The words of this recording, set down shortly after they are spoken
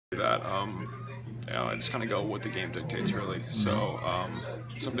that. You know, I just kind of go what the game dictates, really. So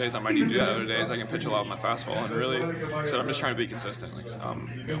some days I might need to do that. Other days I can pitch a lot with my fastball. And really, like I said, I'm just trying to be consistent. Like,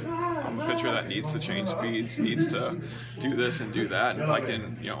 you know, I'm a pitcher that needs to change speeds, needs to do this and do that. And if I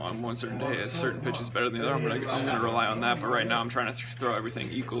can, you know, on one certain day, a certain pitch is better than the other, I'm going to rely on that. But right now, I'm trying to throw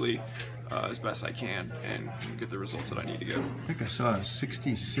everything equally as best I can and get the results that I need to get. I think I saw a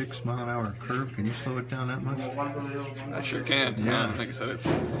 66-mile-an-hour curve. Can you slow it down that much? I sure can. Yeah. Like I said, it's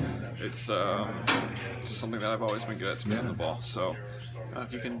just something that I've always been good at, spinning the ball. So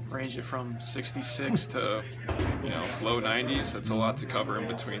if you can range it from 66 to, you know, low 90s, that's a lot to cover in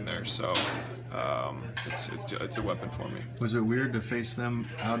between there. So it's a weapon for me. Was it weird to face them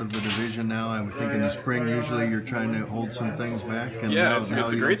out of the division now? I would think in the spring usually you're trying to hold some things back. And yeah, now, it's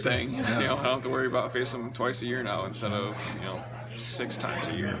a great thing. Yeah. You know, I don't have to worry about facing them twice a year now instead of, you know, 6 times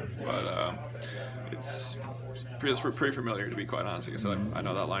a year. But it's pretty familiar, to be quite honest. Like I said, I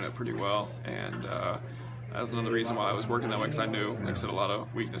know that lineup pretty well, and that was another reason why I was working that way, because I knew, like I said, a lot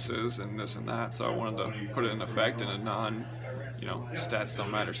of weaknesses and this and that. So I wanted to put it in effect in a you know, stats don't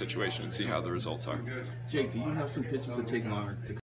matter situation and see how the results are. Jake, do you have some pitches that take longer